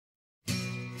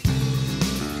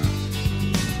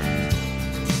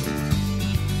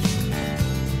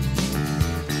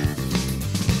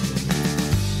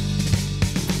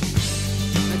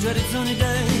sunny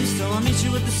day, so I'll meet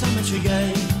you at the Cemetry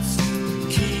Gates.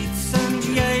 Keats and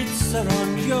Yeats are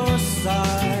on your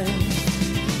side.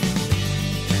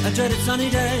 A dreaded sunny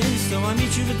day, so I'll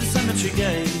meet you at the Cemetry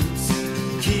Gates.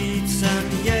 Keats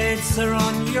and Yeats are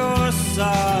on your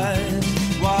side.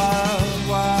 Wild,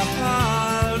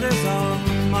 wild is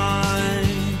on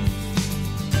mine.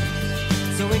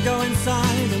 So we go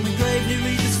inside and we gravely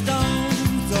read the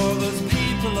stones. All those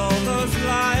people, all those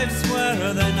lives, where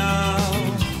are they now?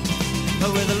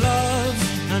 Oh, with the loves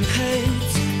and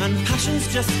hates and passions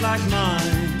just like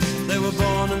mine. They were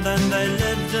born and then they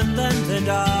lived and then they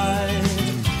died.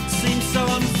 Seems so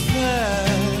unfair,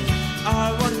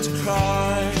 I want to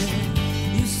cry.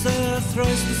 You say a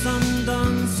thrice the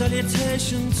sun-done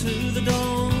salutation to the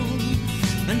dawn,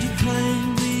 and you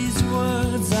claim these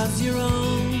words as your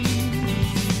own.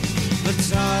 But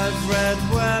I've read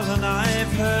well and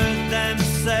I've heard them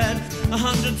said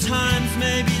 100 times,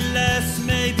 maybe less,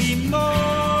 maybe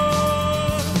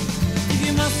more. If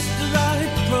you must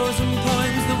write prose and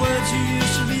poems, the words you use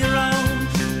should be your own.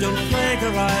 Don't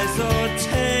plagiarize or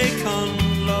take on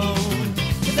loan.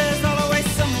 There's always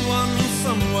someone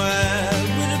somewhere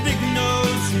with a big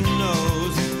nose who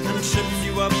knows and trips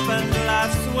you up and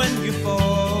laughs when you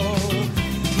fall.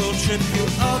 Will trip you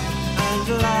up and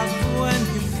laugh when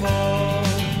you fall.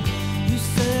 You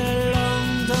say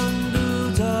London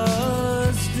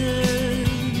did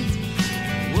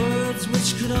words which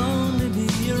could only be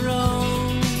your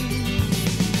own,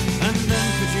 and then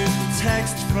produce the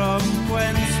text from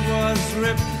whence was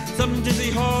ripped some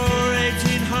dizzy whore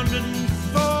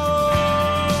 1804.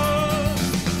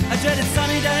 A dreaded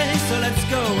sunny day, so let's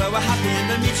go where we're happy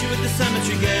and I'll meet you at the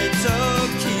Cemetry Gates. Oh,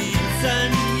 Keats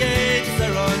and Yeats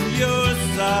are on your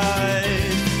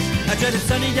side. A dreaded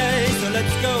sunny day, so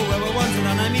let's go where we're wanted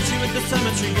and I'll meet you at the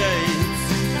Cemetry Gates.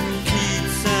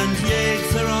 Keats and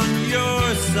Yeats are on your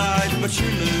side, but you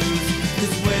lose,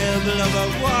 'cause where the lover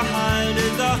wide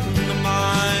is on